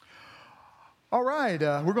All right,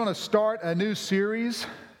 we're going to start a new series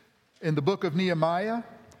in the book of Nehemiah.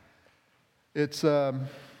 It's the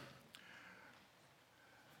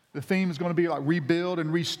theme is going to be like rebuild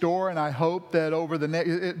and restore, and I hope that over the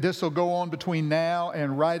next, this will go on between now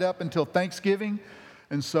and right up until Thanksgiving.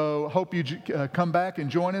 And so hope you come back and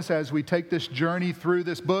join us as we take this journey through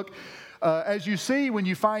this book. As you see, when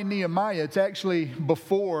you find Nehemiah, it's actually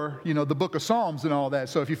before, the book of Psalms and all that.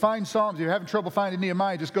 So if you find Psalms, if you're having trouble finding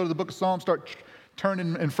Nehemiah, just go to the book of Psalms, start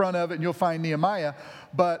turning in front of it, and you'll find Nehemiah.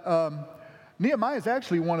 But Nehemiah is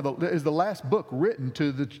actually is the last book written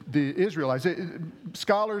to the Israelites.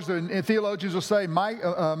 Scholars and theologians will say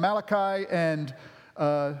Malachi and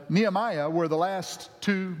Nehemiah were the last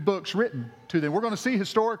two books written to them. We're going to see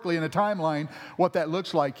historically in a timeline what that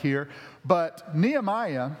looks like here. But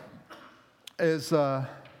Nehemiah is,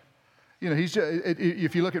 he's just,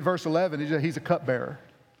 if you look at verse 11, he's a cupbearer.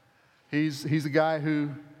 He's the guy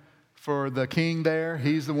who, for the king there,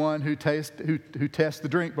 he's the one who tests the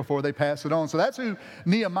drink before they pass it on. So that's who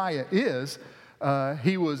Nehemiah is.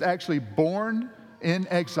 He was actually born in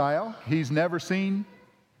exile. He's never seen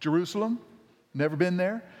Jerusalem, never been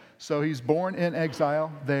there. So he's born in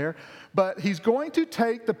exile there. But he's going to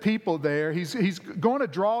take the people there. He's going to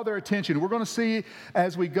draw their attention. We're going to see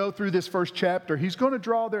as we go through this first chapter, he's going to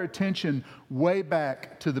draw their attention way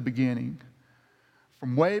back to the beginning.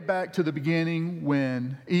 From way back to the beginning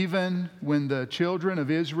when the children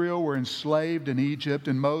of Israel were enslaved in Egypt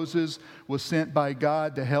and Moses was sent by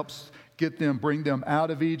God to help bring them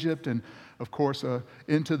out of Egypt and of course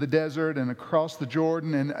into the desert and across the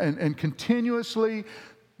Jordan and continuously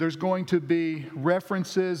there's going to be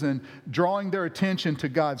references and drawing their attention to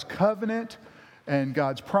God's covenant and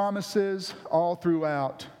God's promises all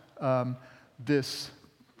throughout this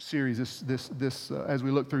series, as we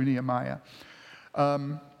look through Nehemiah.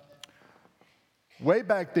 Way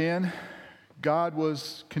back then, God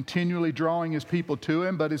was continually drawing his people to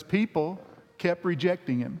him, but his people kept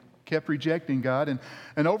rejecting him. Kept rejecting God.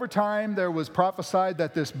 And over time, there was prophesied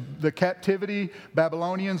that the captivity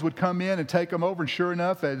Babylonians would come in and take them over. And sure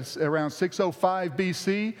enough, around 605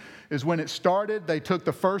 BC is when it started. They took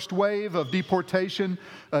the first wave of deportation,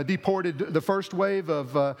 deported the first wave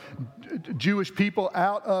of Jewish people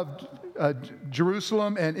out of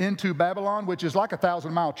Jerusalem and into Babylon, which is like a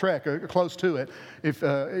 1,000-mile trek, close to it.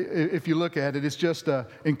 If you look at it, it's just an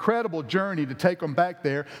incredible journey to take them back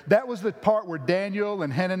there. That was the part where Daniel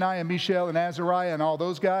and Hananiah, Mishael, and Azariah, and all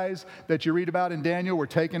those guys that you read about in Daniel were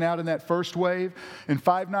taken out in that first wave. In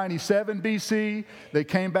 597 BC, they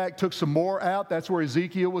came back, took some more out. That's where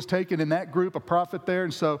Ezekiel was taken in that group, a prophet there,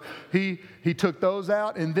 and so he took those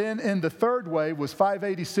out. And then in the third wave was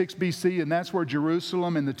 586 BC, and that's where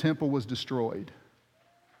Jerusalem and the temple was destroyed.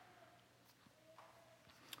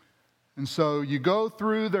 And so you go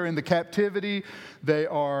through, they're in the captivity, they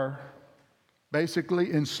are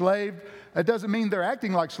basically enslaved. That doesn't mean they're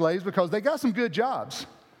acting like slaves because they got some good jobs.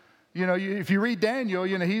 If you read Daniel,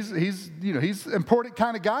 he's an important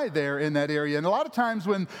kind of guy there in that area. And a lot of times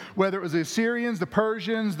whether it was the Assyrians, the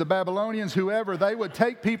Persians, the Babylonians, whoever, they would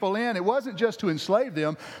take people in. It wasn't just to enslave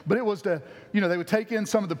them, but it was to, they would take in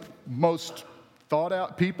some of the most thought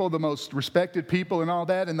out people, the most respected people and all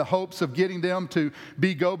that in the hopes of getting them to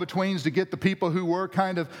be go-betweens, to get the people who were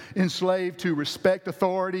kind of enslaved to respect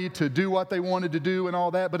authority, to do what they wanted to do and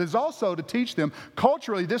all that. But it's also to teach them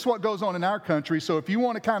culturally, this is what goes on in our country. So if you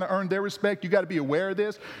want to kind of earn their respect, you got to be aware of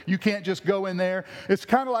this. You can't just go in there. It's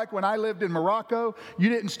kind of like when I lived in Morocco, you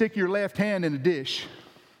didn't stick your left hand in a dish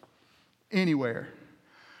anywhere.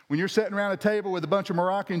 When you're sitting around a table with a bunch of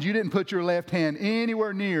Moroccans, you didn't put your left hand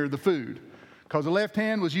anywhere near the food. Because the left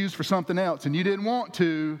hand was used for something else. And you didn't want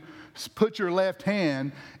to put your left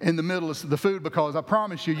hand in the middle of the food because I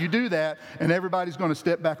promise you do that and everybody's going to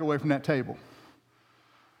step back away from that table.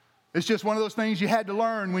 It's just one of those things you had to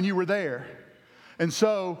learn when you were there. And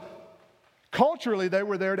so culturally, they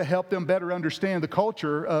were there to help them better understand the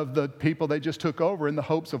culture of the people they just took over in the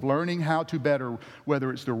hopes of learning how to better,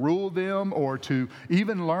 whether it's to rule them or to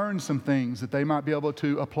even learn some things that they might be able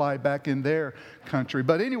to apply back in their country.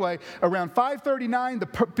 But anyway, around 539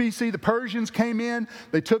 BC, the Persians came in.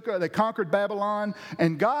 They conquered Babylon,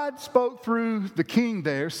 and God spoke through the king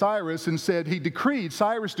there, Cyrus, and said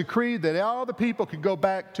Cyrus decreed that all the people could go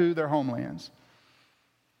back to their homelands.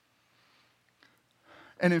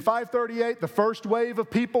 And in 538, the first wave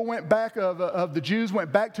of people went back, of the Jews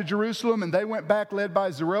went back to Jerusalem, and they went back led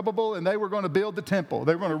by Zerubbabel, and they were going to build the temple.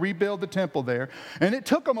 They were going to rebuild the temple there. And it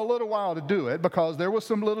took them a little while to do it because there was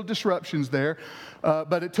some little disruptions there.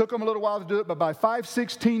 But it took them a little while to do it. But by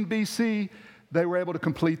 516 BC, they were able to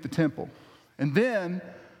complete the temple. And then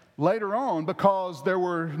later on, because there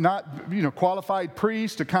were not, qualified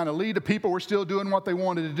priests to kind of lead the people, were still doing what they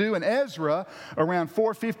wanted to do. And Ezra, around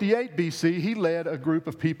 458 BC, he led a group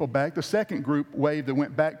of people back, the second group wave that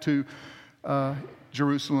went back to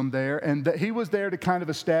Jerusalem there. And he was there to kind of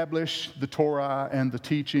establish the Torah and the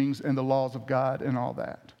teachings and the laws of God and all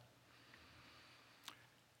that.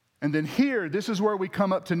 And then here, this is where we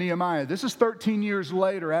come up to Nehemiah. This is 13 years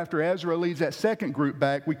later after Ezra leads that second group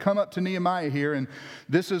back. We come up to Nehemiah here, and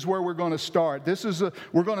this is where we're going to start.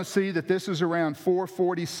 We're going to see that this is around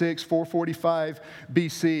 446, 445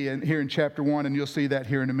 BC and here in chapter 1, and you'll see that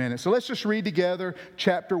here in a minute. So let's just read together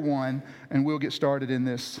chapter 1, and we'll get started in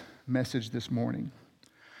this message this morning.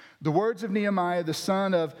 The words of Nehemiah, the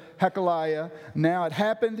son of Hakaliah. Now it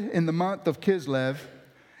happened in the month of Kislev,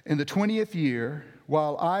 in the 20th year,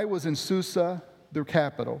 while I was in Susa, the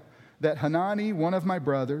capital, that Hanani, one of my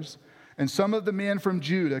brothers, and some of the men from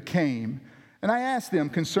Judah came, and I asked them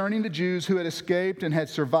concerning the Jews who had escaped and had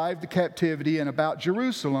survived the captivity and about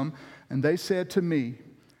Jerusalem, and they said to me,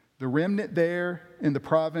 the remnant there in the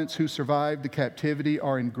province who survived the captivity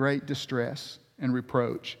are in great distress and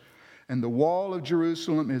reproach, and the wall of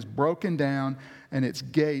Jerusalem is broken down, and its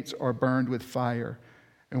gates are burned with fire.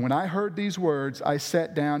 And when I heard these words, I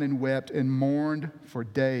sat down and wept and mourned for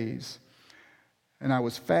days. And I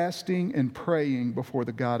was fasting and praying before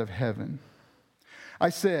the God of heaven. I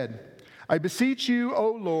said, I beseech you,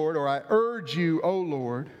 O Lord, or I urge you, O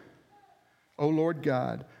Lord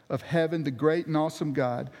God of heaven, the great and awesome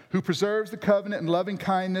God, who preserves the covenant and loving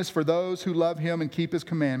kindness for those who love him and keep his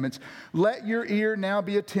commandments. Let your ear now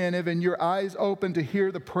be attentive and your eyes open to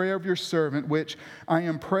hear the prayer of your servant, which I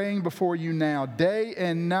am praying before you now, day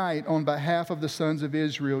and night on behalf of the sons of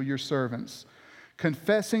Israel, your servants.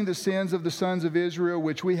 Confessing the sins of the sons of Israel,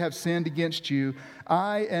 which we have sinned against you,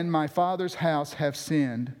 I and my father's house have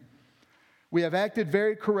sinned. We have acted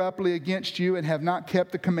very corruptly against you and have not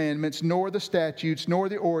kept the commandments, nor the statutes, nor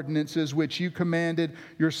the ordinances which you commanded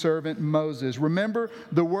your servant Moses. Remember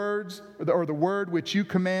the word which you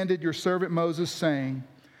commanded your servant Moses, saying,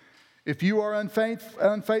 if you are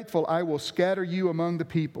unfaithful, I will scatter you among the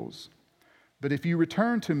peoples. But if you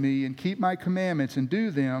return to me and keep my commandments and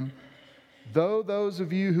do them, though those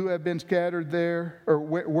of you who have been scattered there or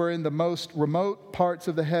were in the most remote parts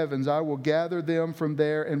of the heavens, I will gather them from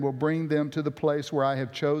there and will bring them to the place where I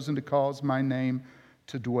have chosen to cause my name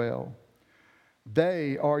to dwell.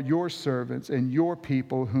 They are your servants and your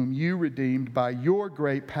people whom you redeemed by your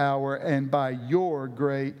great power and by your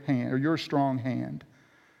great hand, or your strong hand.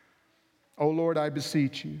 O Lord, I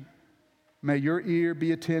beseech you, may your ear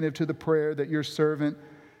be attentive to the prayer that your servant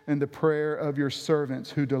and the prayer of your servants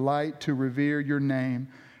who delight to revere your name,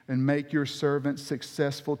 and make your servant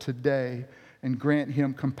successful today and grant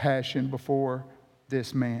him compassion before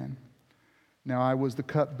this man. Now I was the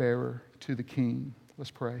cupbearer to the king. Let's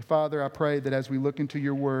pray. Father, I pray that as we look into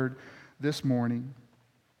your word this morning,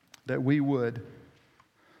 that we would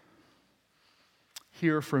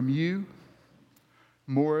hear from you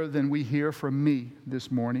more than we hear from me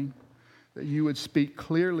this morning, that you would speak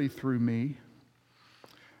clearly through me,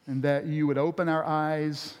 and that you would open our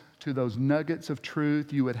eyes to those nuggets of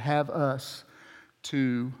truth you would have us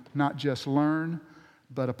to not just learn,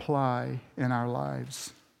 but apply in our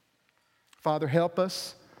lives. Father, help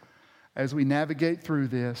us as we navigate through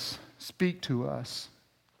this. Speak to us.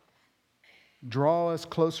 Draw us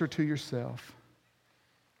closer to yourself.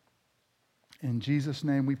 In Jesus'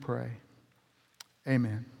 name we pray.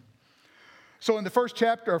 Amen. So in the first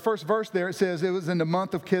chapter, or first verse there, it says, it was in the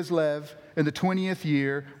month of Kislev in the 20th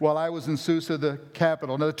year while I was in Susa, the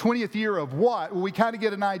capital. Now the 20th year of what? Well, we kind of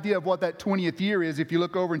get an idea of what that 20th year is. If you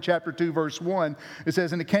look over in chapter 2, verse 1, it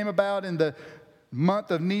says, and it came about in the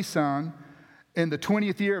month of Nisan in the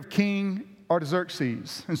 20th year of King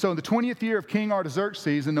Artaxerxes. And so in the 20th year of King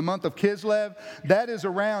Artaxerxes, in the month of Kislev, that is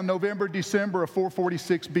around November, December of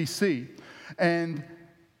 446 BC. And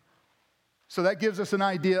so that gives us an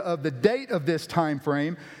idea of the date of this time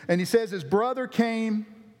frame. And he says his brother came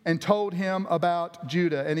and told him about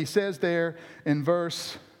Judah. And he says there in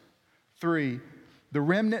verse 3, the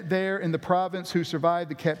remnant there in the province who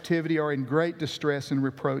survived the captivity are in great distress and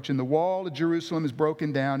reproach. And the wall of Jerusalem is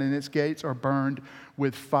broken down and its gates are burned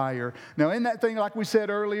with fire. Now in that thing, like we said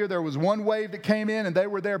earlier, there was one wave that came in and they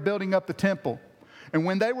were there building up the temple. And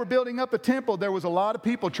when they were building up the temple, there was a lot of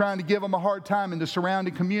people trying to give them a hard time in the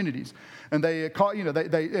surrounding communities. And they caught,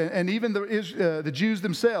 and even the Jews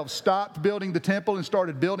themselves stopped building the temple and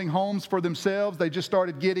started building homes for themselves. They just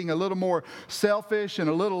started getting a little more selfish and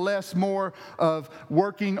a little less more of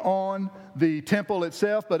working on the temple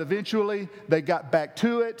itself. But eventually, they got back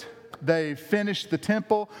to it. They finished the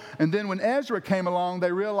temple. And then when Ezra came along,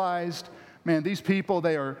 they realized, man, these people,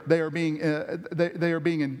 they are being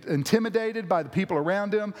intimidated by the people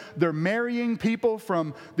around them. They're marrying people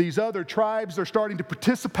from these other tribes. They're starting to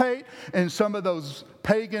participate in some of those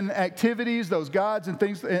pagan activities, those gods and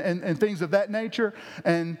things and things of that nature.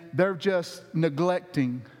 And they're just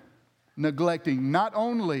neglecting not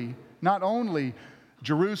only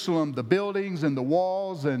Jerusalem, the buildings and the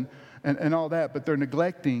walls and all that, but they're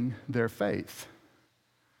neglecting their faith.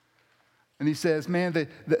 And he says, man,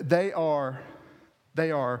 they are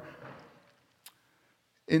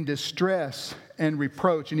in distress and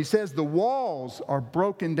reproach. And he says the walls are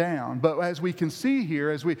broken down. But as we can see here,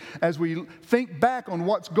 as we think back on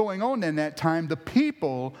what's going on in that time, the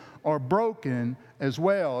people are broken as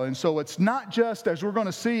well. And so it's not just, as we're going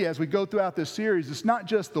to see as we go throughout this series, it's not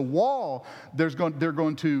just the wall they're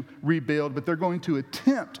going to rebuild, but they're going to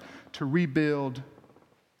attempt to rebuild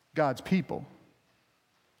God's people.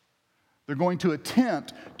 They're going to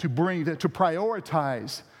attempt to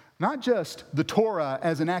prioritize not just the Torah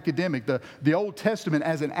as an academic, the Old Testament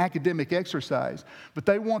as an academic exercise, but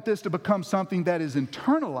they want this to become something that is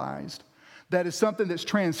internalized, that is something that's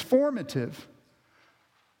transformative.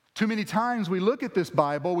 Too many times we look at the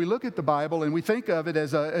Bible and we think of it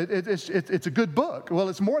as it's a good book. Well,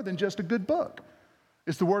 it's more than just a good book.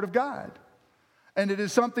 It's the Word of God. And it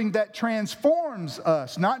is something that transforms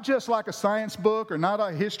us, not just like a science book or not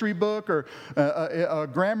a history book or a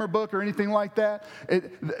grammar book or anything like that.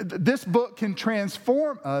 This book can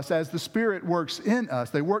transform us as the Spirit works in us.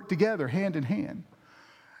 They work together hand in hand.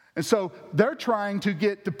 And so they're trying to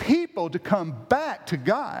get the people to come back to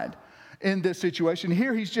God in this situation.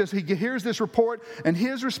 Here he hears this report, and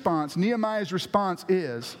his response, Nehemiah's response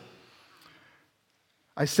is,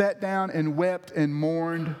 I sat down and wept and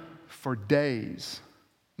mourned for days.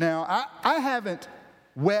 Now, I haven't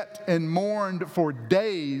wept and mourned for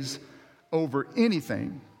days over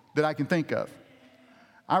anything that I can think of.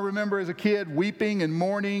 I remember as a kid weeping and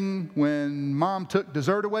mourning when Mom took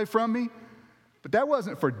dessert away from me, but that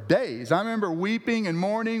wasn't for days. I remember weeping and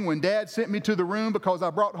mourning when Dad sent me to the room because I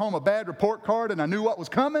brought home a bad report card and I knew what was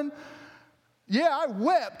coming. Yeah, I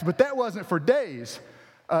wept, but that wasn't for days.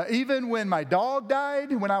 Even when my dog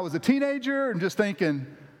died when I was a teenager, I'm just thinking,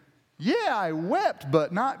 yeah, I wept,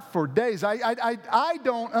 but not for days. I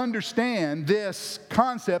don't understand this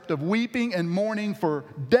concept of weeping and mourning for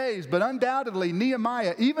days, but undoubtedly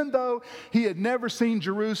Nehemiah, even though he had never seen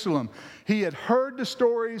Jerusalem, he had heard the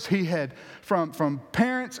stories he had from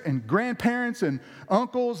parents and grandparents and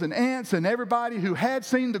uncles and aunts and everybody who had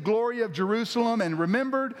seen the glory of Jerusalem and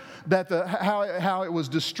remembered that how it was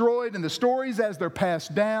destroyed and the stories as they're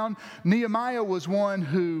passed down. Nehemiah was one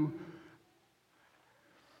who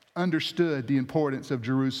understood the importance of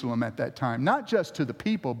Jerusalem at that time, not just to the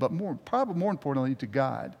people, but probably more importantly to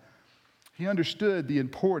God. He understood the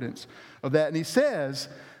importance of that, and he says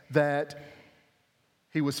that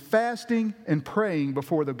he was fasting and praying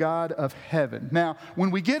before the God of heaven. Now,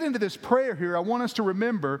 when we get into this prayer here, I want us to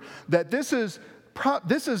remember that this is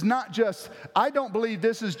not just, I don't believe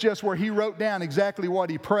this is just where he wrote down exactly what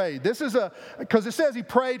he prayed. Because it says he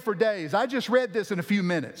prayed for days. I just read this in a few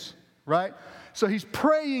minutes, right? So he's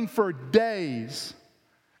praying for days.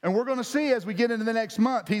 And we're going to see as we get into the next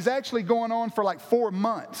month, he's actually going on for like 4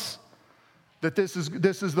 months. That this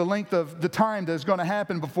is the length of the time that's going to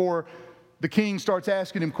happen before the king starts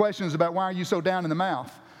asking him questions about why are you so down in the mouth.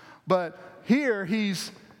 But here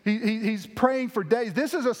he's praying for days.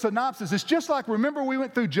 This is a synopsis. It's just like, remember we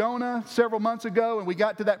went through Jonah several months ago and we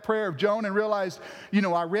got to that prayer of Jonah and realized,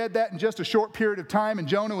 I read that in just a short period of time and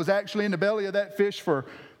Jonah was actually in the belly of that fish for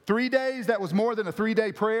 3 days. That was more than a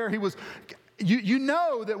 3-day prayer. You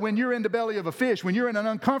know that when you're in the belly of a fish, when you're in an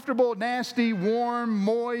uncomfortable, nasty, warm,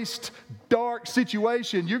 moist, dark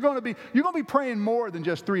situation, you're going to be praying more than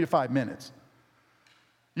just 3 to 5 minutes.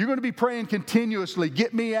 You're going to be praying continuously.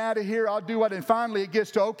 Get me out of here. I'll do what. And finally it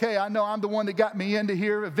gets to, okay, I know I'm the one that got me into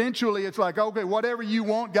here. Eventually it's like, okay, whatever you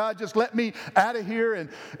want, God, just let me out of here. And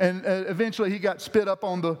eventually he got spit up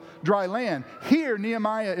on the dry land. Here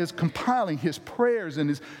Nehemiah is compiling his prayers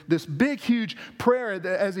and this big, huge prayer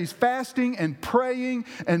as he's fasting and praying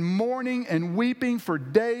and mourning and weeping for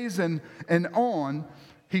days and on.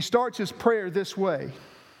 He starts his prayer this way.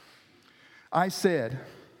 I said,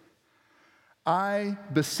 I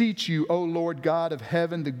beseech you, O Lord God of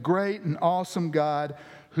heaven, the great and awesome God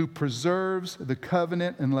who preserves the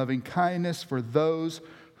covenant and loving kindness for those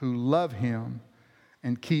who love him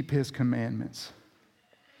and keep his commandments.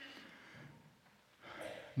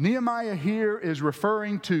 Nehemiah here is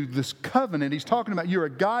referring to this covenant. He's talking about you're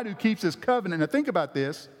a God who keeps his covenant. Now think about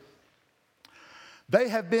this. They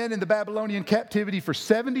have been in the Babylonian captivity for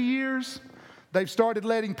 70 years. They've started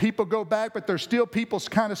letting people go back, but there's still people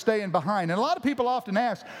kind of staying behind. And a lot of people often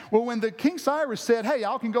ask, well, when the King Cyrus said, hey,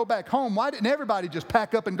 y'all can go back home, why didn't everybody just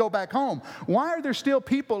pack up and go back home? Why are there still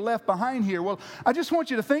people left behind here? Well, I just want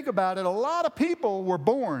you to think about it. A lot of people were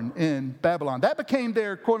born in Babylon. That became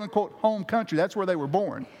their quote-unquote home country. That's where they were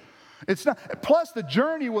born. It's not, plus the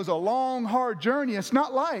journey was a long, hard journey. It's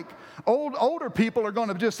not like older people are going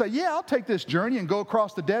to just say, yeah, I'll take this journey and go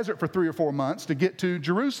across the desert for 3 or 4 months to get to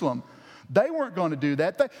Jerusalem. They weren't going to do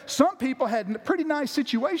that. Some people had a pretty nice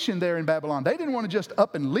situation there in Babylon. They didn't want to just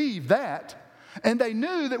up and leave that. And they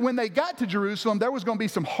knew that when they got to Jerusalem, there was going to be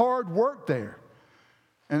some hard work there.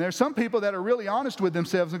 And there's some people that are really honest with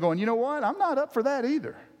themselves and going, you know what? I'm not up for that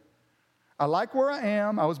either. I like where I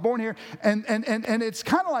am. I was born here. And it's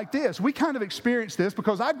kind of like this. We kind of experienced this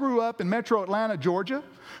because I grew up in Metro Atlanta, Georgia.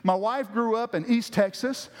 My wife grew up in East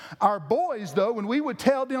Texas. Our boys, though, when we would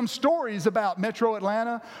tell them stories about Metro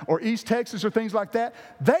Atlanta or East Texas or things like that,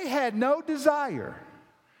 they had no desire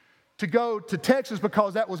to go to Texas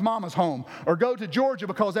because that was mama's home or go to Georgia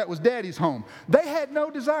because that was daddy's home. They had no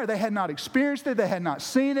desire. They had not experienced it. They had not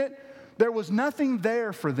seen it. There was nothing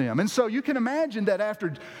there for them. And so you can imagine that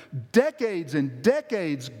after decades and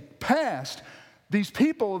decades passed, these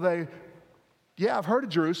people, I've heard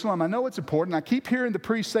of Jerusalem. I know it's important. I keep hearing the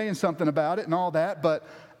priest saying something about it and all that, but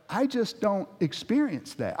I just don't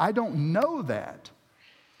experience that. I don't know that.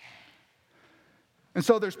 And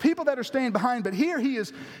so there's people that are staying behind, but here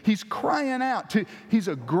he's crying out. He's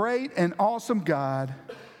a great and awesome God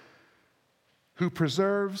who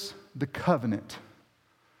preserves the covenant.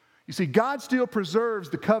 You see, God still preserves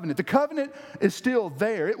the covenant. The covenant is still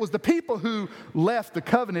there. It was the people who left the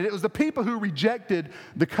covenant. It was the people who rejected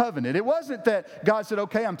the covenant. It wasn't that God said,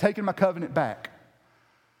 okay, I'm taking my covenant back.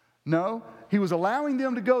 No, he was allowing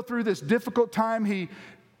them to go through this difficult time.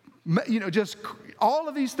 Just all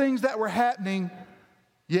of these things that were happening,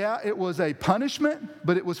 yeah, it was a punishment,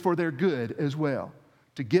 but it was for their good as well,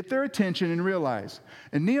 to get their attention and realize.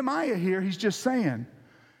 And Nehemiah here, he's just saying,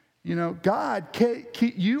 God,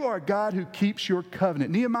 you are God who keeps your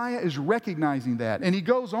covenant. Nehemiah is recognizing that. And he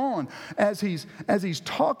goes on as he's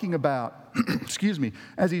talking about, he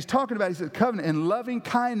says covenant and loving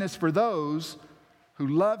kindness for those who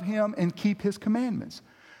love him and keep his commandments.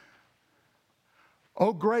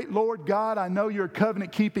 Oh, great Lord God, I know you're a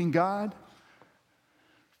covenant-keeping God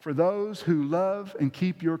for those who love and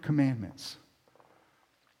keep your commandments.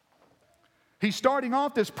 He's starting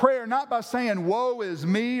off this prayer not by saying, woe is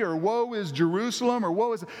me, or woe is Jerusalem, or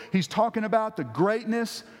woe is... He's talking about the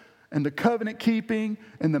greatness and the covenant keeping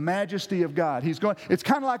and the majesty of God. It's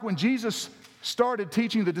kind of like when Jesus started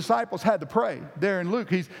teaching the disciples how to pray. There in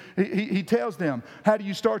Luke, he tells them, how do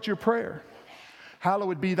you start your prayer?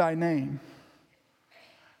 Hallowed be thy name.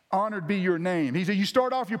 Honored be your name. He said, you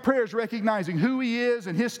start off your prayers recognizing who he is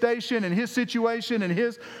and his station and his situation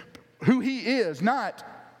and who he is, not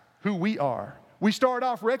who we are. We start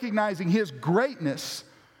off recognizing his greatness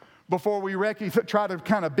before we try to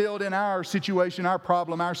kind of build in our situation, our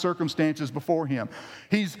problem, our circumstances before him.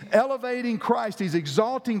 He's elevating Christ. He's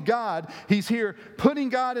exalting God. He's here putting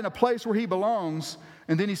God in a place where he belongs.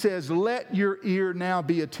 And then he says, let your ear now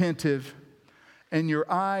be attentive and your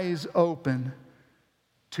eyes open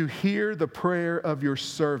to hear the prayer of your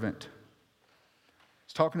servant.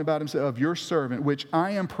 He's talking about himself, of your servant, which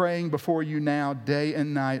I am praying before you now day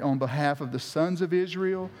and night on behalf of the sons of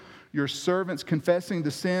Israel, your servants confessing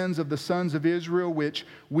the sins of the sons of Israel, which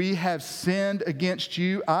we have sinned against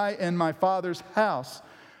you. I and my father's house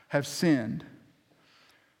have sinned.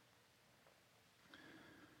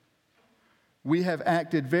 We have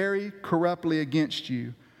acted very corruptly against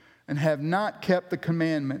you and have not kept the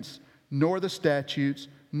commandments, nor the statutes,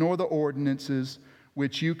 nor the ordinances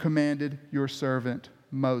which you commanded your servant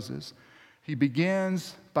Moses. He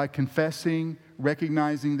begins by confessing,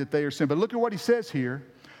 recognizing that they are sin. But look at what he says here.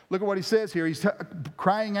 Look at what he says here. He's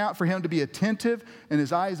crying out for him to be attentive and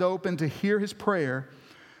his eyes open to hear his prayer,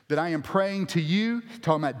 that I am praying to you,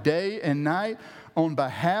 talking about day and night, on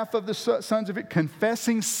behalf of the sons of it,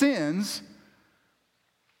 confessing sins.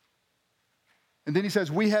 And then he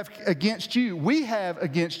says, we have against you.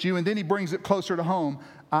 And then he brings it closer to home.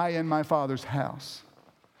 I and my father's house.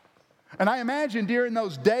 And I imagine during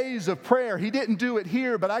those days of prayer, he didn't do it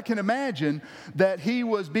here, but I can imagine that he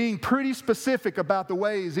was being pretty specific about the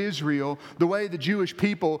ways Israel, the way the Jewish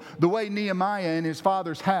people, the way Nehemiah in his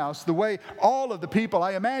father's house, the way all of the people,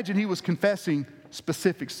 I imagine he was confessing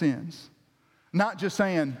specific sins. Not just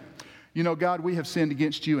saying, God, we have sinned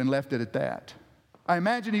against you and left it at that. I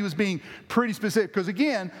imagine he was being pretty specific because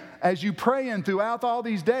again, as you pray in throughout all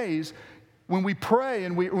these days, when we pray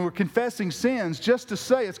and when we're confessing sins, just to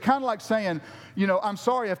say, it's kind of like saying, I'm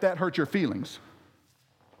sorry if that hurt your feelings.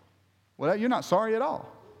 Well, you're not sorry at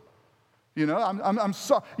all. I'm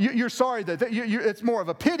sorry. You're sorry that it's more of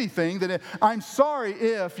a pity thing than I'm sorry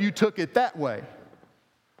if you took it that way.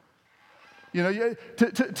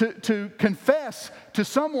 To confess to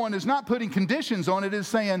someone is not putting conditions on it, is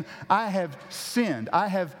saying, I have sinned. I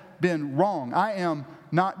have been wrong. I am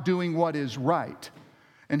not doing what is right.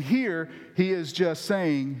 And here he is just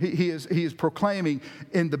saying, he is proclaiming,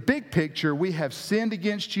 in the big picture, we have sinned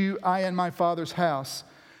against you. I and my Father's house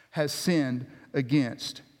has sinned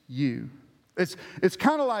against you. It's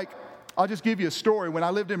kind of like, I'll just give you a story. When I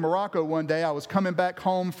lived in Morocco one day, I was coming back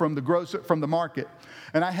home from the market,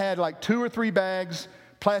 and I had like 2 or 3 bags,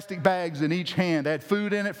 plastic bags in each hand. They had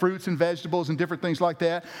food in it, fruits and vegetables and different things like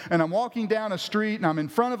that. And I'm walking down a street, and I'm in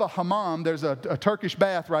front of a hammam. There's a Turkish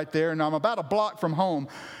bath right there, and I'm about a block from home.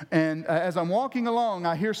 And as I'm walking along,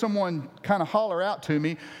 I hear someone kind of holler out to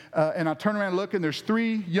me, and I turn around and look, and there's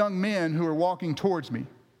 3 young men who are walking towards me.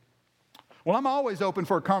 Well, I'm always open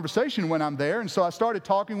for a conversation when I'm there, and so I started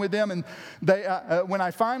talking with them, and they, when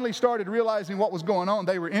I finally started realizing what was going on,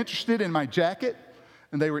 they were interested in my jacket,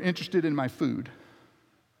 and they were interested in my food.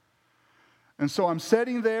 And so I'm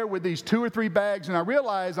sitting there with these 2 or 3 bags, and I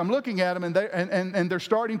realize I'm looking at them, and they're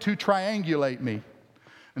starting to triangulate me.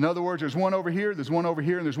 In other words, there's one over here, there's one over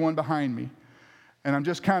here, and there's one behind me. And I'm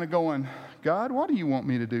just kind of going, God, what do you want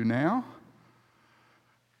me to do now?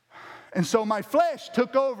 And so my flesh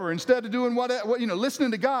took over instead of doing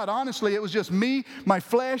listening to God. Honestly, it was just me, my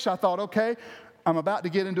flesh. I thought, okay, I'm about to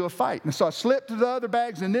get into a fight. And so I slipped the other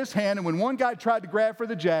bags in this hand, and when one guy tried to grab for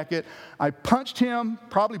the jacket, I punched him,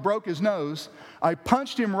 probably broke his nose. I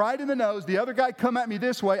punched him right in the nose. The other guy come at me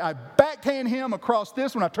this way. I backhand him across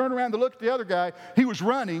this one. I turned around to look at the other guy. He was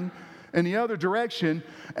running in the other direction,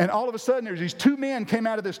 and all of a sudden there's these 2 men came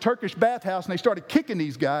out of this Turkish bathhouse, and they started kicking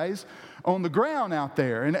these guys on the ground out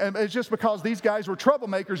there. And it's just because these guys were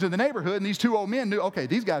troublemakers in the neighborhood, and these 2 old men knew, okay,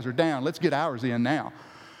 these guys are down. Let's get ours in now.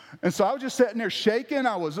 And so I was just sitting there shaking.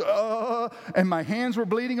 I was, and my hands were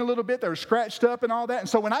bleeding a little bit. They were scratched up and all that. And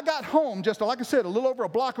so when I got home, just like I said, a little over a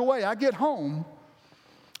block away, I get home,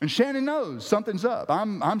 and Shannon knows something's up.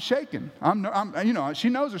 I'm shaking. She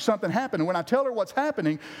knows there's something happening. When I tell her what's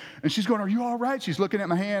happening, and she's going, are you all right? She's looking at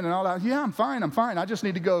my hand and all that. Yeah, I'm fine. I just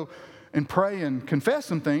need to go and pray and confess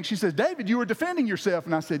some things. She says, David, you were defending yourself.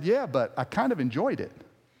 And I said, yeah, but I kind of enjoyed it.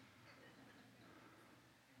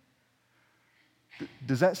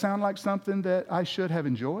 Does that sound like something that I should have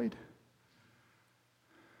enjoyed?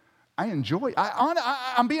 I'm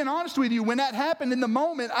being honest with you. When that happened in the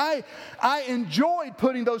moment, I enjoyed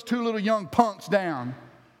putting those 2 little young punks down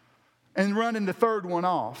and running the third one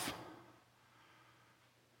off.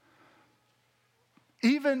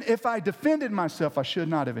 Even if I defended myself, I should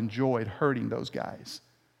not have enjoyed hurting those guys.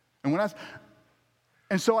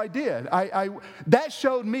 And so I did. That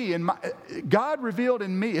showed me, and God revealed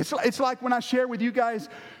in me. It's like when I share with you guys,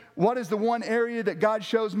 what is the one area that God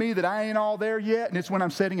shows me that I ain't all there yet? And it's when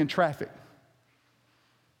I'm sitting in traffic.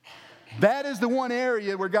 That is the one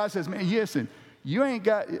area where God says, man, listen, you ain't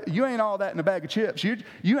all that in a bag of chips.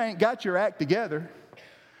 You ain't got your act together.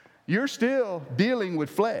 You're still dealing with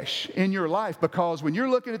flesh in your life, because when you're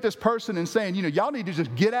looking at this person and saying, y'all need to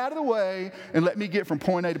just get out of the way and let me get from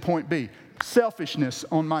point A to point B. Selfishness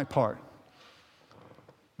on my part.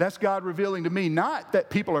 That's God revealing to me, not that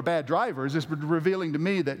people are bad drivers. It's revealing to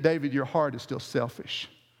me that, David, your heart is still selfish.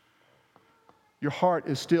 Your heart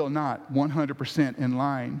is still not 100% in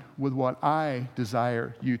line with what I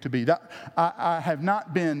desire you to be. I have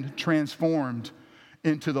not been transformed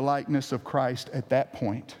into the likeness of Christ at that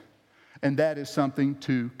point. And that is something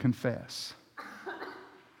to confess.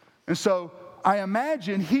 And so I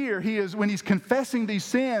imagine here when he's confessing these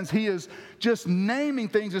sins, he is just naming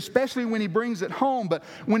things, especially when he brings it home. But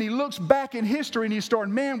when he looks back in history and he's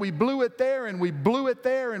starting, man, we blew it there, and we blew it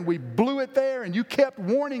there, and we blew it there, and you kept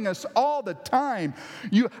warning us all the time.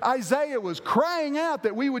 Isaiah was crying out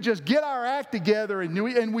that we would just get our act together,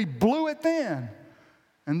 and we blew it then.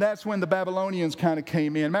 And that's when the Babylonians kind of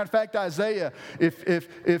came in. Matter of fact, Isaiah,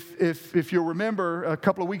 if you'll remember a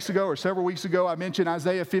couple of weeks ago or several weeks ago, I mentioned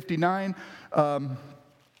Isaiah 59.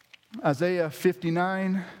 Isaiah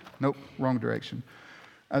 59, nope, wrong direction.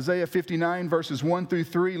 Isaiah 59, verses 1 through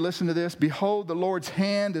 3, listen to this. Behold, the Lord's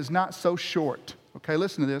hand is not so short. Okay,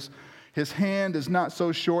 listen to this. His hand is not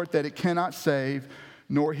so short that it cannot save,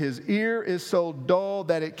 nor his ear is so dull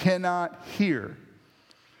that it cannot hear.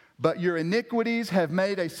 But your iniquities have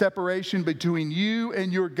made a separation between you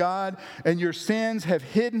and your God, and your sins have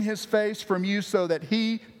hidden his face from you so that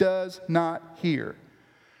he does not hear.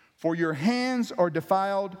 For your hands are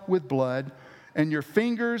defiled with blood, and your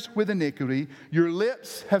fingers with iniquity. Your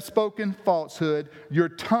lips have spoken falsehood. Your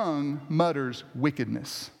tongue mutters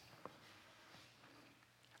wickedness.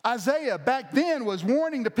 Isaiah back then was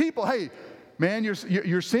warning the people, hey, man,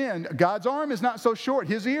 your sin, God's arm is not so short.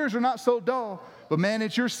 His ears are not so dull. But man,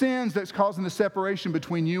 it's your sins that's causing the separation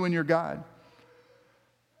between you and your God.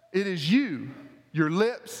 It is you, your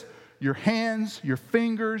lips, your hands, your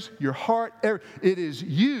fingers, your heart. It is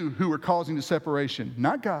you who are causing the separation,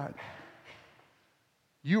 not God.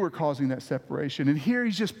 You are causing that separation. And here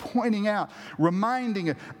he's just pointing out,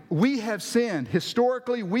 reminding us, we have sinned.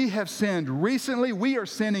 Historically, we have sinned. Recently, we are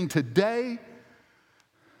sinning today.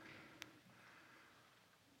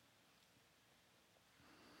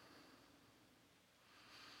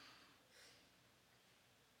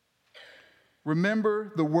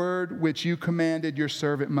 Remember the word which you commanded your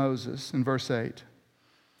servant Moses, in verse 8,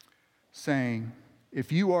 saying,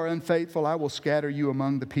 if you are unfaithful, I will scatter you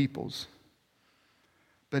among the peoples.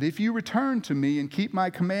 But if you return to me and keep my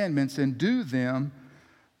commandments and do them,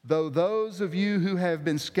 though those of you who have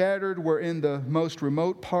been scattered were in the most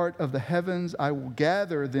remote part of the heavens, I will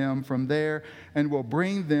gather them from there and will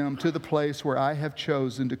bring them to the place where I have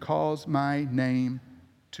chosen to cause my name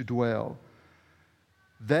to dwell.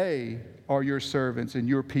 They are your servants and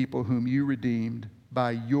your people whom you redeemed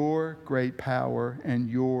by your great power and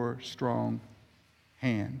your strong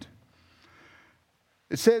hand.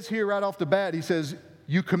 It says here right off the bat, he says,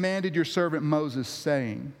 you commanded your servant Moses,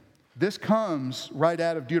 saying. This comes right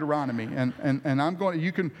out of Deuteronomy. And I'm going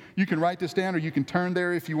to, you can write this down or you can turn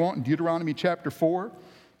there if you want in Deuteronomy chapter 4.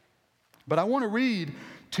 But I want to read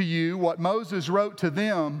to you what Moses wrote to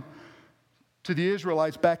them, to the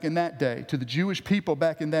Israelites back in that day, to the Jewish people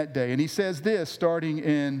back in that day. And he says this, starting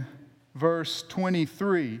in verse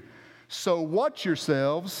 23. So watch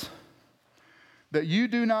yourselves, that you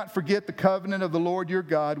do not forget the covenant of the Lord your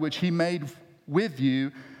God, which he made with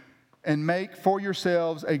you, and make for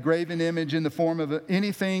yourselves a graven image in the form of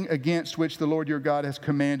anything against which the Lord your God has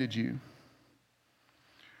commanded you.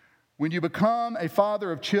 When you become a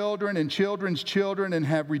father of children and children's children and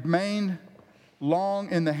have remained long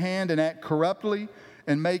in the hand and act corruptly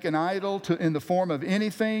and make an idol in the form of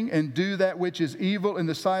anything and do that which is evil in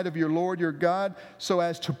the sight of your Lord your God so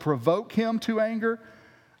as to provoke him to anger,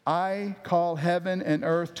 I call heaven and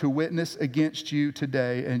earth to witness against you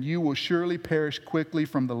today, and you will surely perish quickly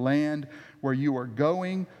from the land where you are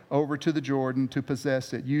going over to the Jordan to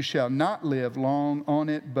possess it. You shall not live long on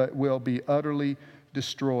it, but will be utterly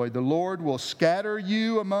destroyed. The Lord will scatter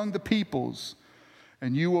you among the peoples,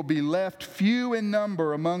 and you will be left few in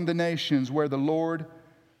number among the nations where the Lord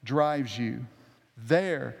drives you.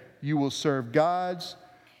 There you will serve gods,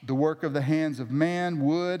 the work of the hands of man,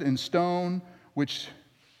 wood and stone, which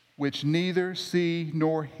neither see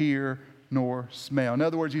nor hear nor smell. In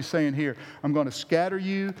other words, he's saying here, I'm going to scatter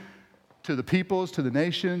you to the peoples, to the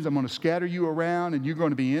nations. I'm going to scatter you around, and you're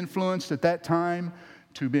going to be influenced at that time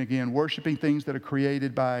to begin worshiping things that are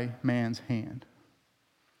created by man's hand.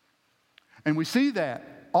 And we see that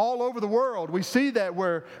all over the world. We see that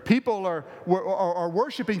where people are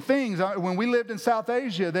worshiping things. When we lived in South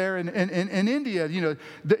Asia, there in India,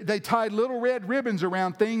 they tied little red ribbons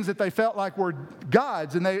around things that they felt like were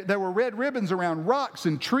gods. And there were red ribbons around rocks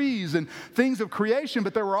and trees and things of creation.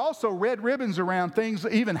 But there were also red ribbons around things,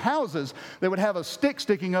 even houses. They would have a stick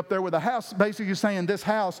sticking up there with a house, basically saying this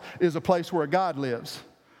house is a place where a God lives.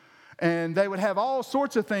 And they would have all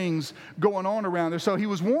sorts of things going on around there. So he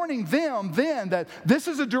was warning them then that this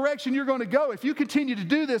is a direction you're going to go. If you continue to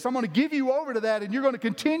do this, I'm going to give you over to that, and you're going to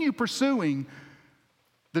continue pursuing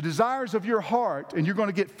the desires of your heart, and you're going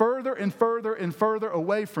to get further and further and further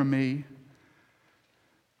away from me.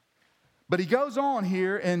 But he goes on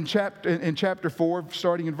here in chapter 4,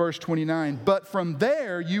 starting in verse 29. But from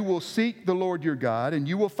there you will seek the Lord your God, and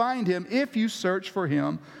you will find him if you search for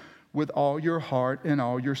him with all your heart and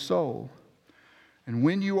all your soul. And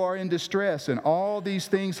when you are in distress and all these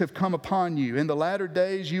things have come upon you, in the latter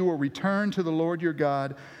days you will return to the Lord your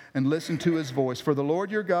God and listen to his voice. For the Lord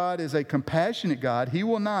your God is a compassionate God. He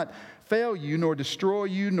will not fail you, nor destroy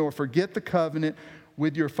you, nor forget the covenant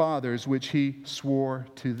with your fathers, which he swore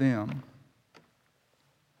to them.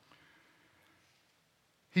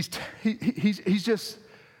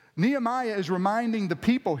 Nehemiah is reminding the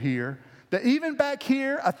people here that even back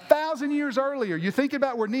here, 1,000 years earlier, you think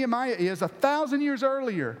about where Nehemiah is, 1,000 years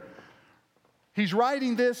earlier, he's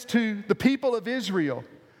writing this to the people of Israel.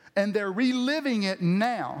 And they're reliving it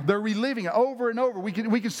now. They're reliving it over and over. We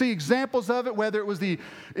can see examples of it, whether it was the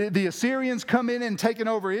Assyrians coming in and taking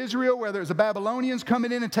over Israel, whether it was the Babylonians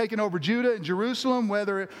coming in and taking over Judah and Jerusalem,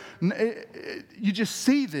 you just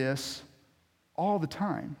see this all the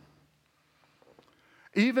time.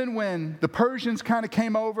 Even when the Persians kind of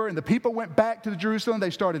came over and the people went back to Jerusalem, they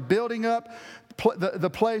started building up the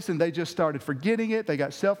place and they just started forgetting it. They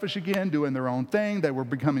got selfish again, doing their own thing. They were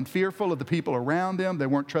becoming fearful of the people around them. They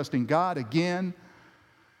weren't trusting God again.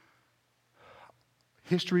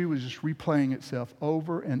 History was just replaying itself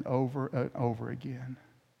over and over and over again.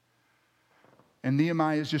 And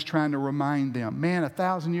Nehemiah is just trying to remind them, man,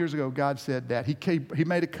 1,000 years ago, God said that. He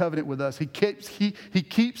made a covenant with us. He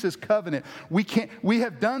keeps his covenant. We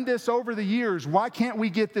have done this over the years. Why can't we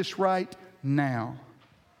get this right now?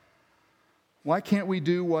 Why can't we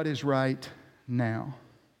do what is right now?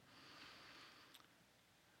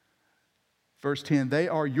 Verse 10, they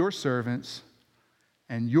are your servants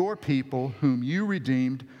and your people whom you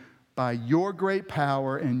redeemed by your great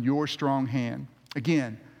power and your strong hand.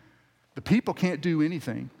 Again, the people can't do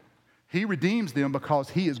anything. He redeems them because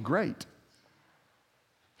he is great.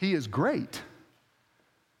 He is great.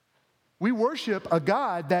 We worship a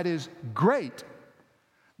God that is great.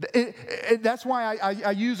 That's why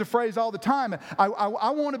I use a phrase all the time. I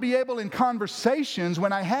want to be able in conversations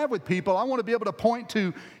when I have with people, I want to be able to point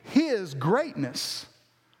to his greatness.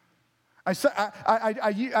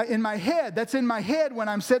 In my head, that's in my head when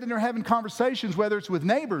I'm sitting there having conversations, whether it's with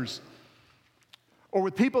neighbors or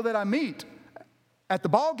with people that I meet at the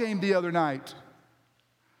ball game the other night.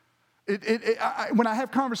 When I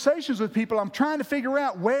have conversations with people, I'm trying to figure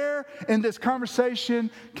out where in this conversation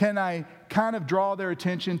can I kind of draw their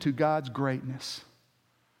attention to God's greatness.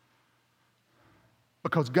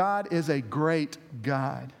 Because God is a great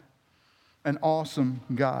God, an awesome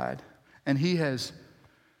God, and he has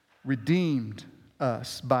redeemed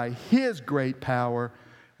us by his great power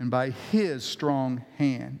and by his strong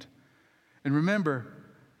hand. And remember,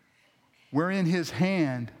 we're in his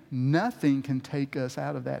hand. Nothing can take us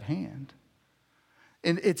out of that hand.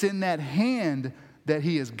 And it's in that hand that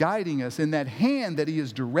he is guiding us, in that hand that he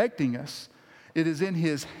is directing us. It is in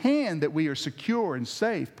his hand that we are secure and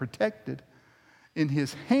safe, protected. In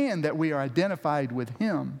his hand that we are identified with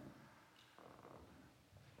him.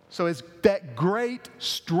 So it's that great,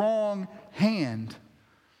 strong hand.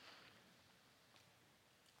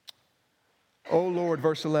 O Lord,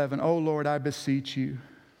 verse 11, O Lord, I beseech you,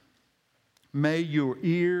 may your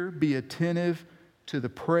ear be attentive to the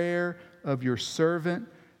prayer of your servant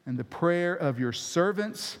and the prayer of your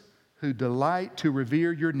servants who delight to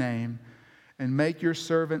revere your name, and make your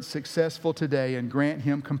servant successful today and grant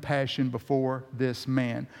him compassion before this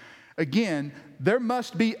man. Again, there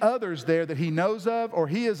must be others there that he knows of, or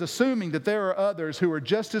he is assuming that there are others who are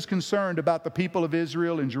just as concerned about the people of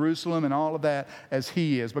Israel and Jerusalem and all of that as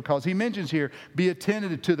he is. Because he mentions here, be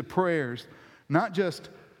attentive to the prayers, not just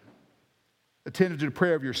attentive to the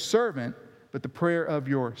prayer of your servant, but the prayer of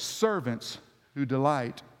your servants who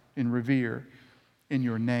delight and revere in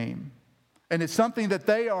your name. And it's something that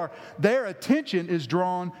their attention is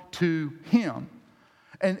drawn to him.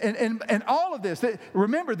 And all of this,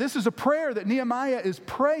 remember, this is a prayer that Nehemiah is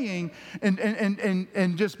praying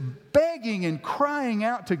and just begging and crying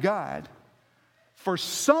out to God for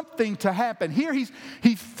something to happen. Here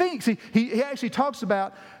he actually talks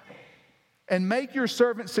about, and make your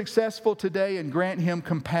servant successful today and grant him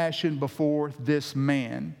compassion before this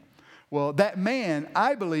man. Well, that man,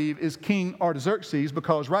 I believe, is King Artaxerxes,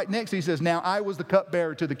 because right next he says, now I was the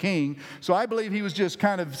cupbearer to the king. So I believe he was just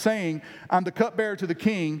kind of saying, I'm the cupbearer to the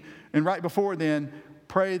king. And right before then,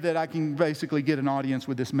 pray that I can basically get an audience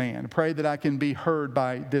with this man. Pray that I can be heard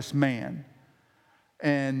by this man.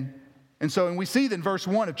 And we see that in verse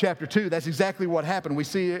 1 of chapter 2, that's exactly what happened. We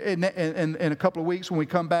see in a couple of weeks when we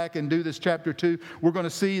come back and do this chapter 2, we're going to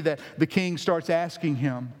see that the king starts asking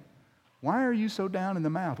him, why are you so down in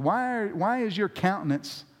the mouth? Why is your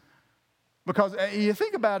countenance? Because you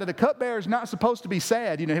think about it, a cupbearer is not supposed to be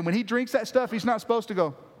sad. You know, when he drinks that stuff, he's not supposed to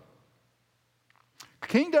go. The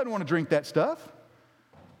king doesn't want to drink that stuff.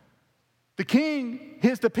 The king,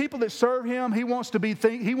 the people that serve him, he wants to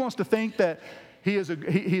think that he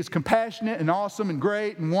is compassionate and awesome and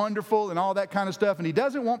great and wonderful and all that kind of stuff. And he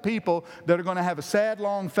doesn't want people that are going to have a sad,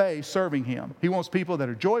 long face serving him. He wants people that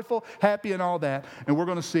are joyful, happy, and all that. And we're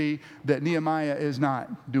going to see that Nehemiah is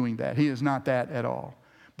not doing that. He is not that at all.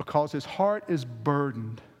 Because his heart is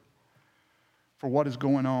burdened for what is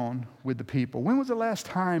going on with the people. When was the last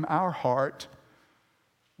time our heart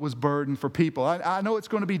was burdened for people. I know it's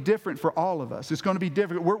going to be different for all of us. It's going to be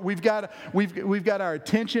different. We've got our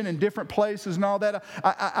attention in different places and all that.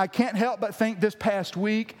 I can't help but think this past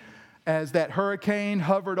week, as that hurricane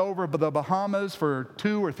hovered over the Bahamas for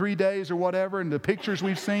 2 or 3 days or whatever, and the pictures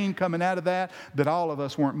we've seen coming out of that all of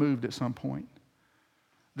us weren't moved at some point.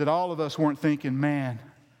 That all of us weren't thinking, man,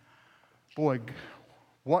 boy,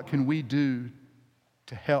 what can we do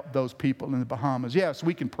to help those people in the Bahamas? Yes,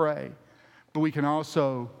 we can pray, but we can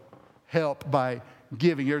also help by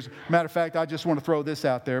giving. Matter of fact, I just want to throw this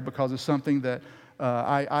out there because it's something that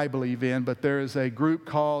I believe in, but there is a group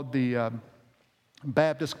called the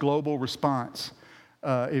Baptist Global Response.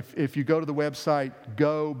 If you go to the website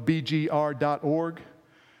gobgr.org,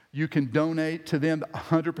 you can donate to them.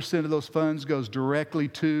 100% of those funds goes directly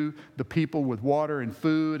to the people with water and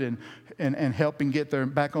food and helping get them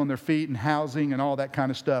back on their feet and housing and all that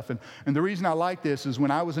kind of stuff. And the reason I like this is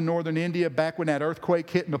when I was in northern India, back when that earthquake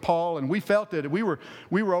hit Nepal, and we felt it. We were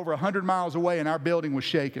over 100 miles away and our building was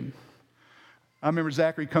shaking. I remember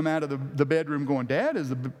Zachary come out of the bedroom going, Dad, is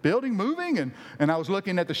the building moving? And I was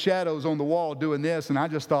looking at the shadows on the wall doing this, and I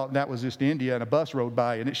just thought that was just India, and a bus rode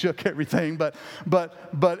by, and it shook everything. But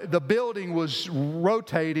the building was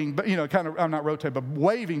rotating, but I'm not rotating, but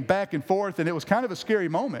waving back and forth, and it was kind of a scary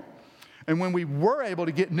moment. And when we were able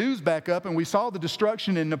to get news back up and we saw the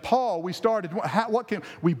destruction in Nepal, we started,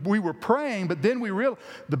 we were praying, but then we realized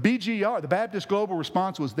the BGR, the Baptist Global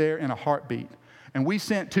Response, was there in a heartbeat. And we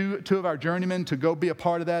sent two of our journeymen to go be a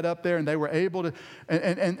part of that up there, and they were able to.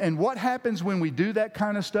 And what happens when we do that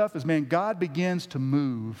kind of stuff is, man, God begins to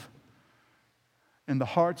move in the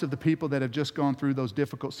hearts of the people that have just gone through those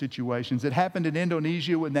difficult situations. It happened in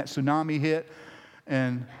Indonesia when that tsunami hit,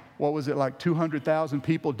 and what was it, like 200,000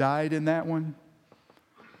 people died in that one?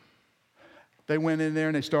 They went in there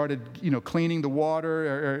and they started, cleaning the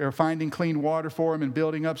water or finding clean water for them and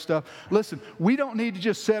building up stuff. Listen, we don't need to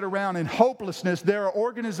just sit around in hopelessness. There are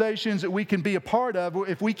organizations that we can be a part of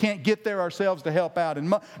if we can't get there ourselves to help out. And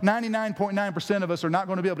 99.9% of us are not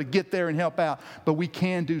going to be able to get there and help out, but we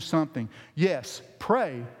can do something. Yes,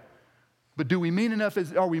 pray, but do we mean enough?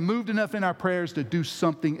 Are we moved enough in our prayers to do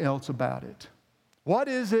something else about it? What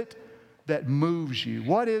is it that moves you?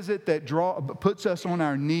 What is it that puts us on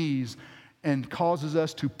our knees and causes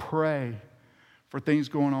us to pray for things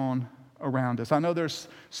going on around us? I know there's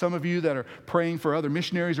some of you that are praying for other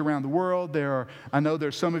missionaries around the world. I know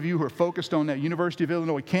there's some of you who are focused on that University of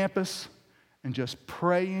Illinois campus and just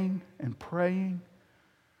praying and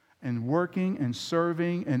working and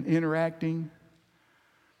serving and interacting.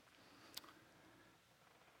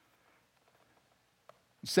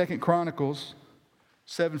 Second Chronicles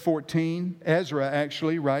 7:14, Ezra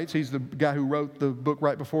actually writes, he's the guy who wrote the book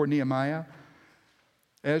right before Nehemiah.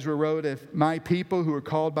 Ezra wrote, if my people who are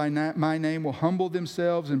called by my name will humble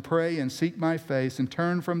themselves and pray and seek my face and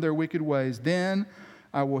turn from their wicked ways, then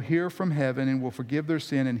I will hear from heaven and will forgive their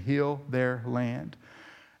sin and heal their land.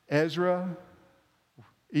 Ezra,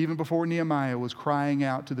 even before Nehemiah, was crying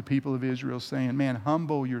out to the people of Israel saying, man,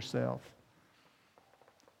 humble yourself.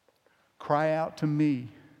 Cry out to me.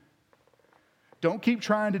 Don't keep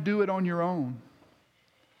trying to do it on your own.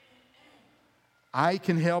 I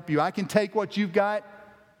can help you. I can take what you've got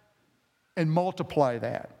and multiply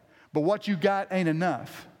that. But what you got ain't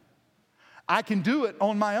enough. I can do it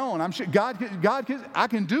on my own. I'm sure I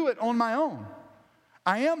can do it on my own.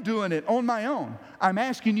 I am doing it on my own. I'm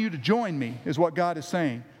asking you to join me, is what God is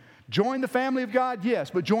saying. Join the family of God, yes,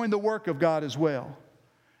 but join the work of God as well.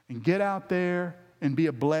 And get out there and be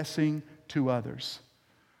a blessing to others.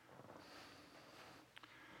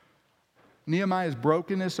 Nehemiah's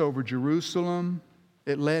brokenness over Jerusalem,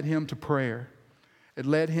 it led him to prayer. It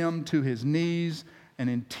led him to his knees and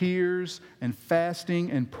in tears and fasting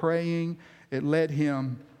and praying. It led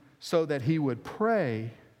him so that he would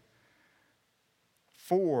pray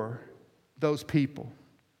for those people.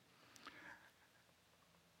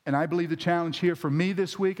 And I believe the challenge here for me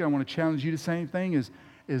this week, and I want to challenge you the same thing,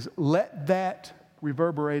 is let that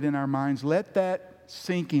reverberate in our minds. Let that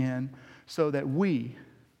sink in so that we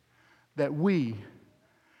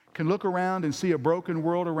can look around and see a broken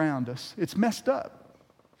world around us. It's messed up.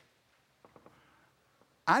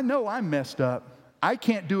 I know I'm messed up. I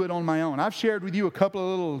can't do it on my own. I've shared with you a couple of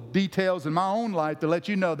little details in my own life to let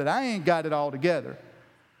you know that I ain't got it all together.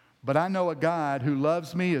 But I know a God who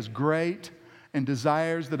loves me, is great, and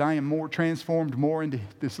desires that I am more transformed more into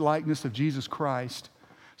this likeness of Jesus Christ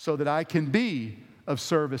so that I can be of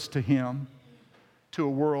service to Him, to a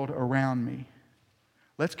world around me.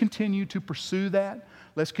 Let's continue to pursue that.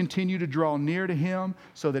 Let's continue to draw near to Him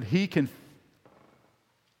so that He can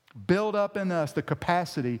build up in us the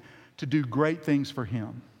capacity to do great things for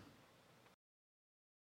Him.